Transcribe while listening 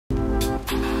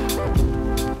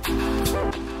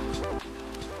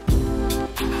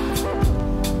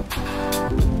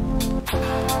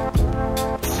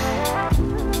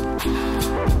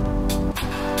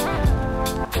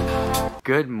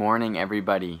Good morning,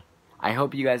 everybody. I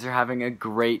hope you guys are having a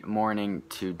great morning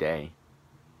today.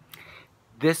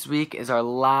 This week is our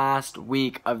last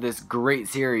week of this great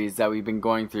series that we've been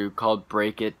going through called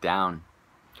Break It Down.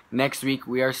 Next week,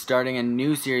 we are starting a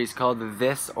new series called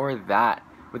This or That,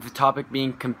 with the topic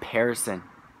being comparison.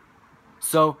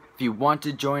 So, if you want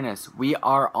to join us, we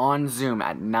are on Zoom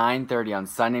at 9:30 on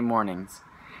Sunday mornings.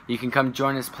 You can come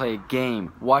join us, play a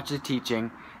game, watch the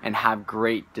teaching, and have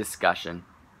great discussion.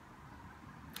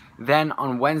 Then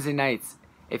on Wednesday nights,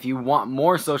 if you want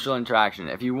more social interaction,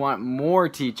 if you want more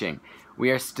teaching,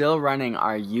 we are still running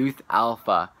our Youth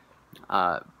Alpha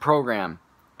program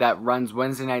that runs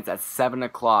Wednesday nights at 7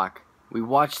 o'clock. We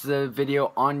watch the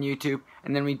video on YouTube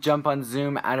and then we jump on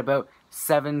Zoom at about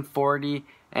 7:40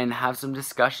 and have some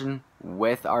discussion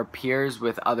with our peers,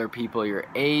 with other people your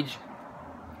age,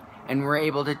 and we're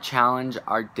able to challenge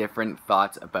our different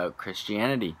thoughts about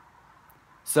Christianity.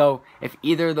 So, if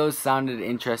either of those sounded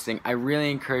interesting, I really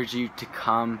encourage you to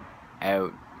come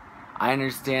out. I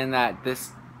understand that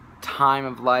this time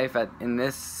of life, in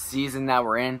this season that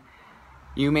we're in,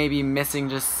 you may be missing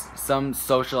just some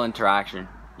social interaction.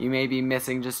 You may be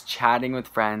missing just chatting with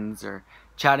friends or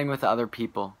chatting with other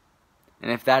people. And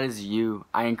if that is you,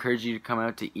 I encourage you to come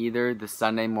out to either the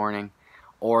Sunday morning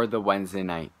or the Wednesday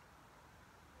night.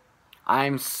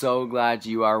 I'm so glad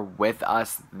you are with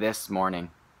us this morning.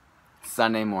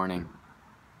 Sunday morning.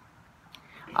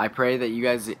 I pray that you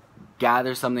guys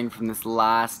gather something from this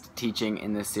last teaching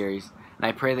in this series, and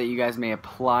I pray that you guys may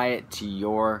apply it to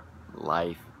your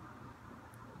life.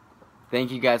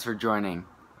 Thank you guys for joining,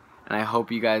 and I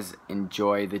hope you guys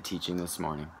enjoy the teaching this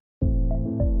morning.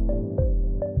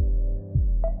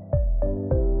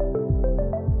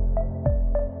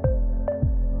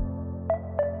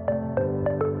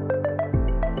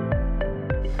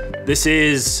 This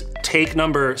is take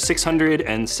number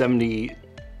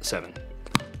 677.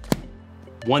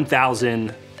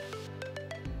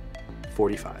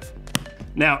 1045.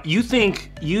 Now, you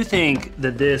think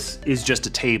that this is just a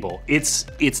table.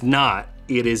 It's not.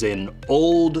 It is an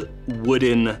old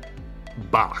wooden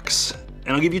box.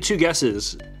 And I'll give you two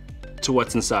guesses to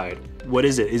what's inside. What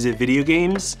is it? Is it video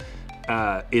games?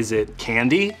 Is it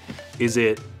candy? Is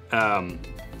it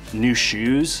new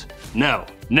shoes? No.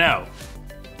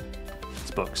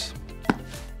 Books.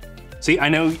 See, I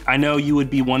know you would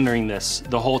be wondering this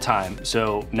the whole time,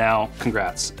 so now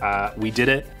congrats. We did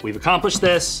it, we've accomplished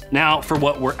this. Now for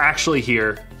what we're actually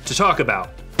here to talk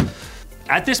about.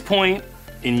 At this point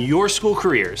in your school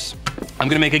careers, I'm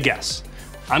gonna make a guess.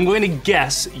 I'm going to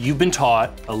guess you've been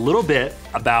taught a little bit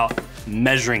about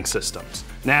measuring systems.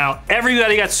 Now,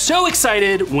 everybody got so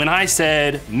excited when I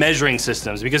said measuring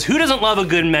systems, because who doesn't love a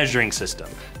good measuring system?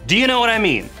 Do you know what I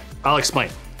mean? I'll explain.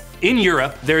 In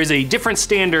Europe, there is a different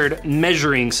standard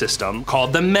measuring system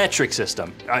called the metric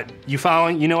system. You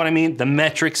following? You know what I mean? The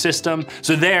metric system.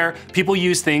 So there, people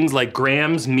use things like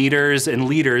grams, meters, and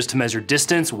liters to measure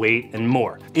distance, weight, and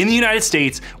more. In the United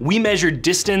States, we measure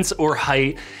distance or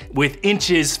height with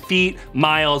inches, feet,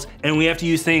 miles, and we have to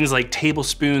use things like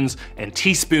tablespoons and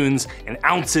teaspoons and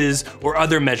ounces or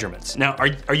other measurements. Now,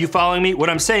 are you following me? What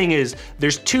I'm saying is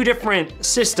there's two different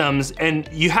systems and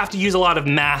you have to use a lot of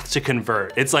math to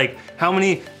convert. It's like, how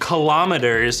many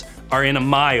kilometers are in a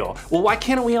mile? Well, why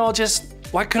couldn't we all just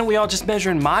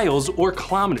measure in miles or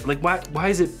kilometers? Like, why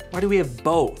do we have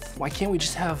both? Why can't we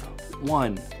just have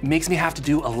one? It makes me have to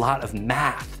do a lot of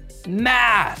math.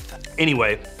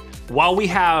 Anyway, while we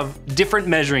have different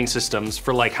measuring systems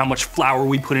for like how much flour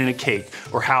we put in a cake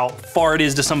or how far it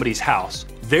is to somebody's house,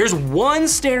 there's one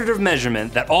standard of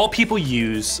measurement that all people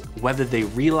use whether they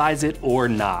realize it or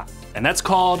not, and that's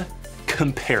called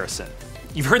comparison.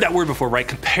 You've heard that word before, right?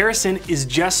 Comparison is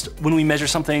just when we measure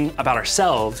something about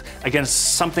ourselves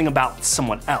against something about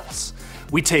someone else.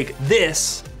 We take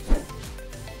this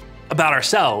about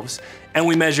ourselves and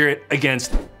we measure it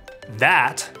against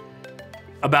that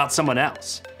about someone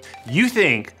else. You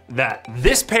think that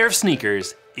this pair of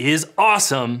sneakers is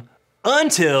awesome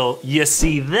until you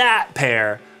see that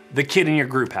pair the kid in your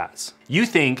group has. You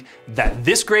think that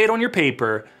this grade on your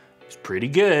paper is pretty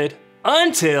good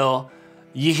until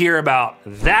you hear about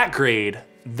that grade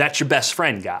that your best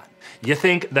friend got. You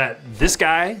think that this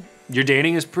guy you're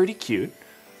dating is pretty cute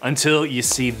until you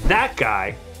see that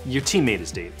guy your teammate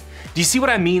is dating. Do you see what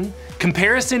I mean?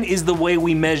 Comparison is the way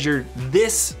we measure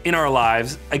this in our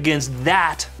lives against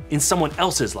that in someone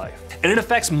else's life. And it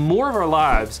affects more of our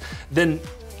lives than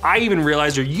I even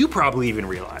realized, or you probably even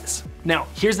realize. Now,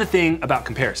 here's the thing about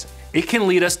comparison. It can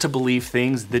lead us to believe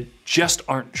things that just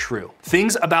aren't true.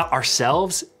 Things about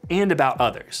ourselves and about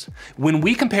others. When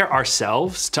we compare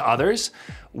ourselves to others,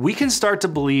 we can start to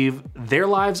believe their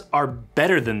lives are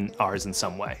better than ours in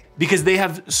some way. Because they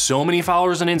have so many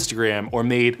followers on Instagram, or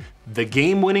made the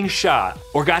game-winning shot,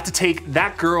 or got to take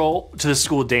that girl to the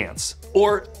school dance,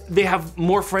 or they have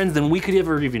more friends than we could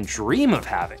ever even dream of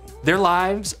having. Their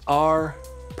lives are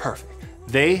perfect.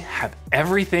 They have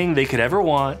everything they could ever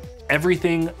want,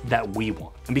 everything that we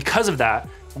want. And because of that,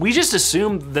 we just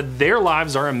assume that their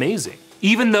lives are amazing.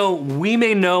 Even though we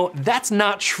may know that's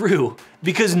not true,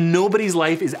 because nobody's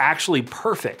life is actually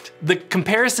perfect. The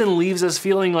comparison leaves us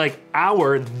feeling like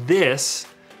our this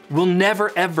will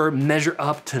never ever measure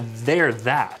up to their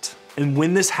that. And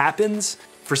when this happens,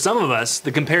 for some of us,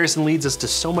 the comparison leads us to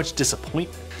so much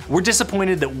disappointment. We're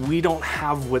disappointed that we don't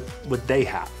have what they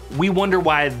have. We wonder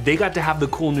why they got to have the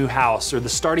cool new house, or the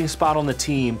starting spot on the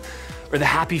team, or the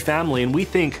happy family, and we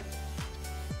think,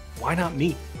 why not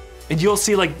me? And you'll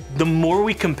see, like, the more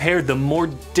we compare, the more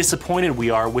disappointed we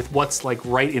are with what's like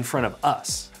right in front of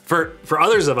us. For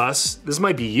others of us, this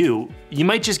might be you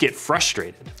might just get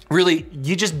frustrated. Really,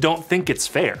 you just don't think it's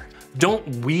fair. Don't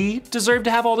we deserve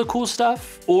to have all the cool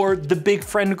stuff? Or the big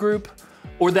friend group?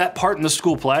 Or that part in the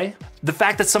school play? The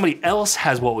fact that somebody else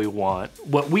has what we want,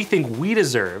 what we think we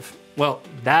deserve, well,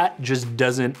 that just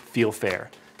doesn't feel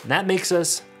fair. And that makes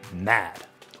us mad.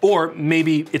 Or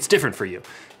maybe it's different for you.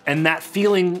 And that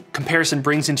feeling comparison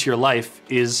brings into your life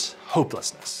is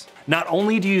hopelessness. Not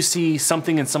only do you see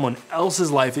something in someone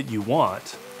else's life that you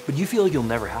want, but you feel like you'll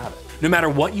never have it. No matter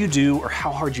what you do or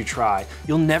how hard you try,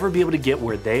 you'll never be able to get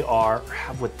where they are or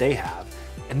have what they have.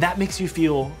 And that makes you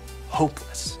feel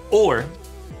hopeless. Or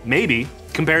maybe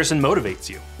comparison motivates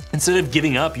you. Instead of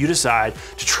giving up, you decide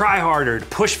to try harder, to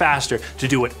push faster, to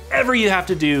do whatever you have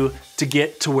to do to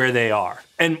get to where they are.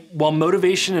 And while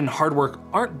motivation and hard work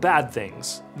aren't bad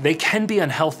things, they can be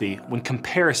unhealthy when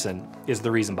comparison is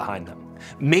the reason behind them.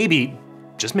 Maybe,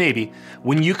 just maybe,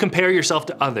 when you compare yourself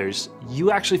to others, you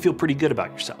actually feel pretty good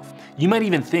about yourself. You might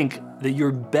even think that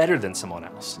you're better than someone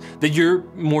else, that you're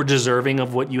more deserving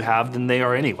of what you have than they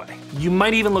are anyway. You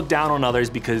might even look down on others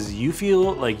because you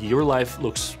feel like your life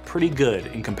looks pretty good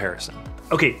in comparison.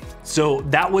 Okay, so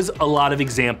that was a lot of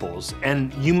examples,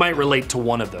 and you might relate to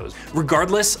one of those.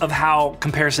 Regardless of how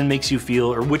comparison makes you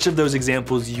feel, or which of those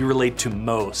examples you relate to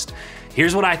most,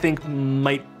 here's what I think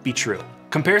might be true.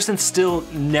 Comparison still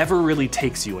never really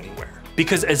takes you anywhere.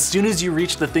 Because as soon as you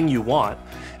reach the thing you want,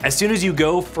 as soon as you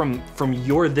go from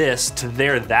your this to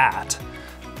their that,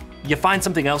 you find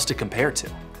something else to compare to.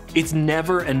 It's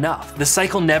never enough. The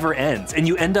cycle never ends, and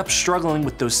you end up struggling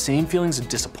with those same feelings of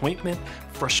disappointment,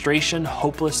 frustration,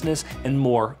 hopelessness, and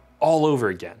more all over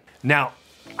again. Now,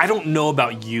 I don't know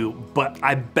about you, but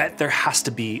I bet there has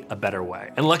to be a better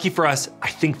way. And lucky for us, I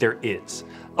think there is.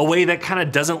 A way that kind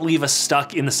of doesn't leave us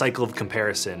stuck in the cycle of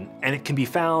comparison, and it can be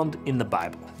found in the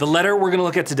Bible. The letter we're gonna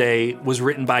look at today was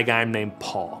written by a guy named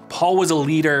Paul. Paul was a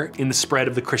leader in the spread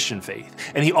of the Christian faith,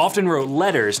 and he often wrote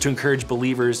letters to encourage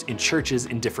believers in churches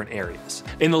in different areas.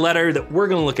 In the letter that we're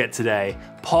gonna look at today,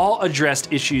 Paul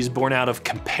addressed issues born out of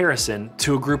comparison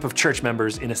to a group of church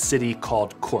members in a city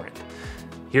called Corinth.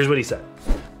 Here's what he said.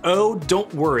 Oh,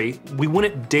 don't worry, we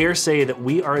wouldn't dare say that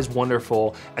we are as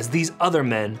wonderful as these other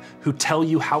men who tell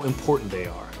you how important they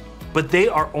are. But they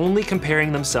are only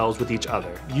comparing themselves with each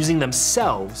other, using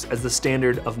themselves as the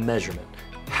standard of measurement.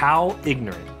 How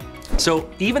ignorant. So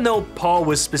even though Paul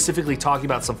was specifically talking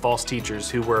about some false teachers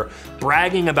who were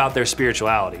bragging about their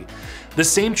spirituality, the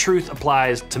same truth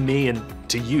applies to me and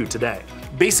to you today.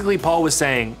 Basically, Paul was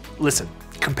saying, listen,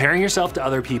 comparing yourself to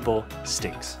other people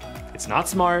stinks. It's not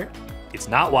smart, it's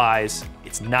not wise,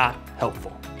 it's not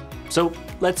helpful. So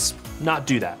let's not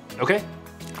do that, okay?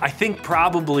 I think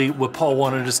probably what Paul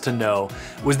wanted us to know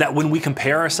was that when we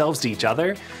compare ourselves to each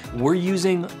other, we're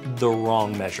using the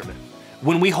wrong measurement.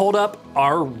 When we hold up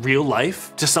our real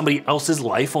life to somebody else's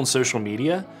life on social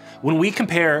media, when we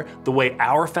compare the way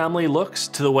our family looks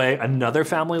to the way another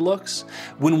family looks,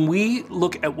 when we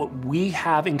look at what we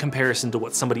have in comparison to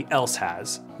what somebody else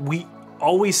has, we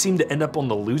always seem to end up on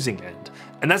the losing end.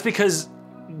 And that's because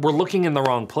we're looking in the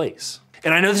wrong place.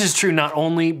 And I know this is true not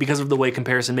only because of the way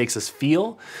comparison makes us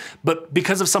feel, but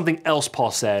because of something else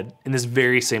Paul said in this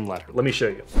very same letter. Let me show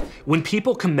you. When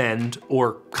people commend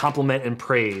or compliment and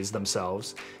praise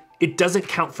themselves, it doesn't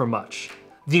count for much.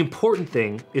 The important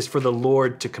thing is for the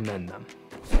Lord to commend them.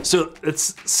 So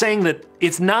it's saying that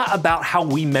it's not about how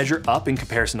we measure up in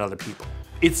comparison to other people.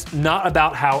 It's not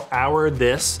about how our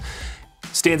this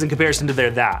stands in comparison to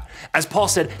their that. As Paul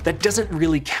said, that doesn't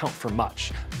really count for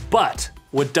much. But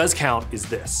what does count is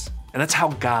this, and that's how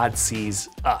God sees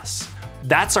us.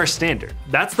 That's our standard.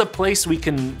 That's the place we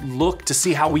can look to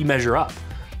see how we measure up.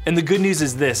 And the good news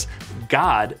is this: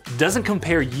 God doesn't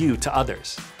compare you to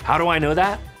others. How do I know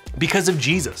that? Because of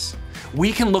Jesus.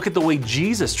 We can look at the way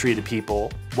Jesus treated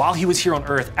people while he was here on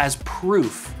earth as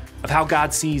proof of how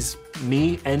God sees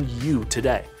me and you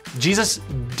today. Jesus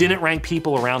didn't rank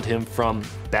people around him from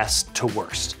best to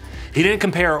worst. He didn't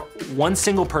compare one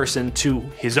single person to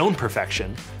his own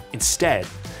perfection. Instead,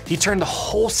 he turned the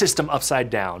whole system upside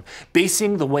down,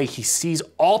 basing the way he sees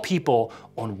all people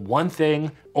on one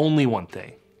thing, only one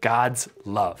thing: God's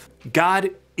love. God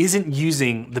isn't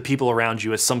using the people around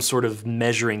you as some sort of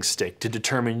measuring stick to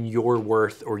determine your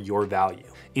worth or your value.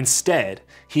 Instead,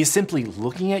 he is simply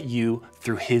looking at you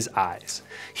through his eyes.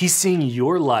 He's seeing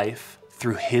your life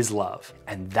through his love,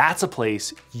 and that's a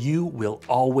place you will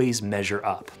always measure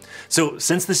up. So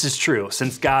since this is true,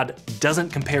 since God doesn't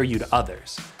compare you to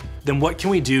others, then what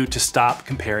can we do to stop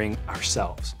comparing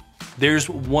ourselves? There's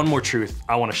one more truth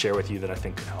I want to share with you that I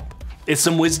think could help. It's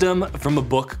some wisdom from a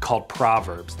book called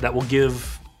Proverbs that will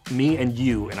give me and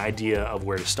you an idea of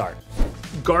where to start.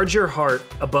 Guard your heart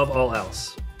above all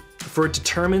else, for it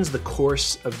determines the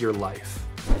course of your life.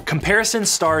 Comparison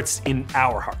starts in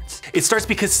our hearts. It starts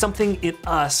because something in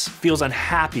us feels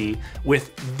unhappy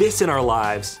with this in our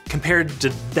lives compared to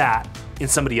that in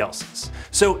somebody else's.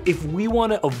 So if we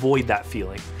want to avoid that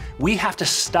feeling, we have to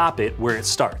stop it where it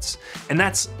starts, and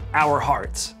that's our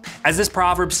hearts. As this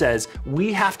proverb says,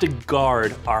 we have to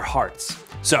guard our hearts.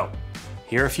 So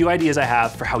here are a few ideas I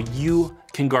have for how you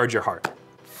can guard your heart.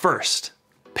 First,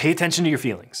 pay attention to your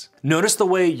feelings. Notice the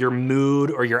way your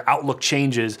mood or your outlook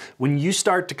changes when you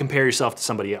start to compare yourself to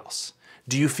somebody else.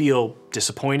 Do you feel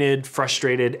disappointed,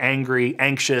 frustrated, angry,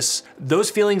 anxious? Those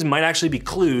feelings might actually be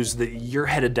clues that you're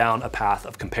headed down a path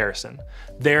of comparison.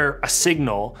 They're a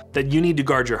signal that you need to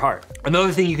guard your heart.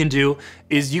 Another thing you can do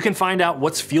is you can find out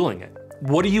what's fueling it.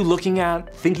 What are you looking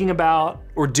at, thinking about,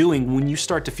 or doing when you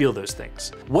start to feel those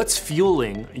things? What's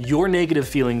fueling your negative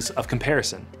feelings of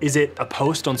comparison? Is it a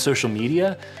post on social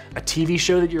media, a TV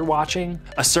show that you're watching,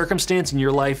 a circumstance in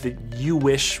your life that you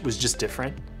wish was just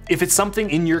different? If it's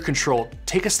something in your control,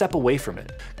 take a step away from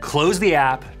it. Close the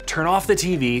app, turn off the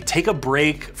TV, take a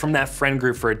break from that friend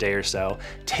group for a day or so.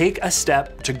 Take a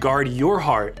step to guard your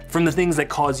heart from the things that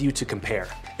cause you to compare.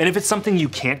 And if it's something you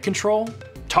can't control,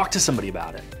 talk to somebody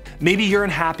about it. Maybe you're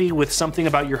unhappy with something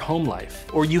about your home life,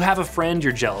 or you have a friend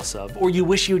you're jealous of, or you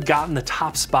wish you had gotten the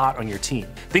top spot on your team.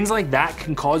 Things like that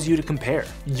can cause you to compare.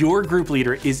 Your group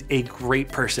leader is a great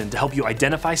person to help you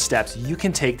identify steps you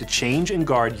can take to change and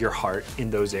guard your heart in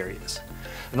those areas.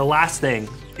 And the last thing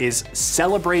is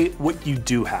celebrate what you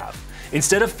do have.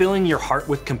 Instead of filling your heart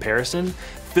with comparison,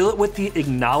 fill it with the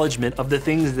acknowledgement of the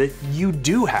things that you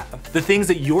do have, the things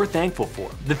that you're thankful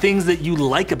for, the things that you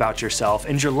like about yourself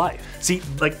and your life. See,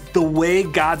 like the way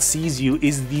God sees you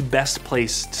is the best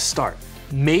place to start.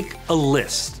 Make a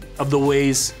list of the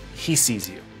ways he sees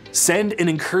you. Send an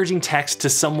encouraging text to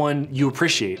someone you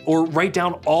appreciate, or write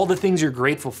down all the things you're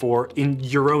grateful for in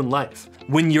your own life.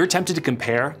 When you're tempted to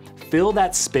compare, fill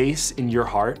that space in your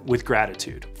heart with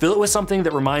gratitude. Fill it with something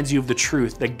that reminds you of the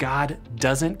truth that God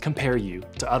doesn't compare you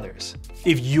to others.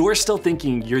 If you're still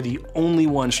thinking you're the only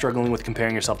one struggling with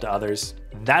comparing yourself to others,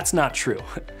 that's not true.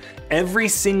 Every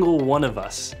single one of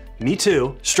us, me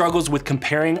too, struggles with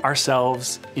comparing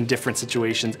ourselves in different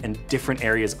situations and different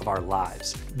areas of our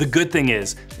lives. The good thing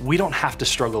is, we don't have to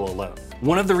struggle alone.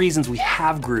 One of the reasons we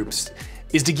have groups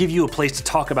is to give you a place to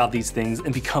talk about these things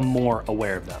and become more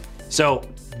aware of them. So,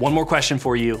 one more question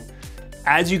for you.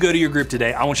 As you go to your group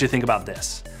today, I want you to think about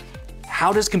this.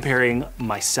 How does comparing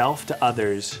myself to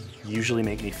others usually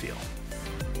make me feel?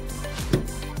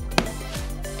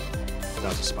 That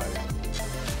was a spider.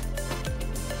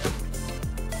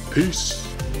 Peace.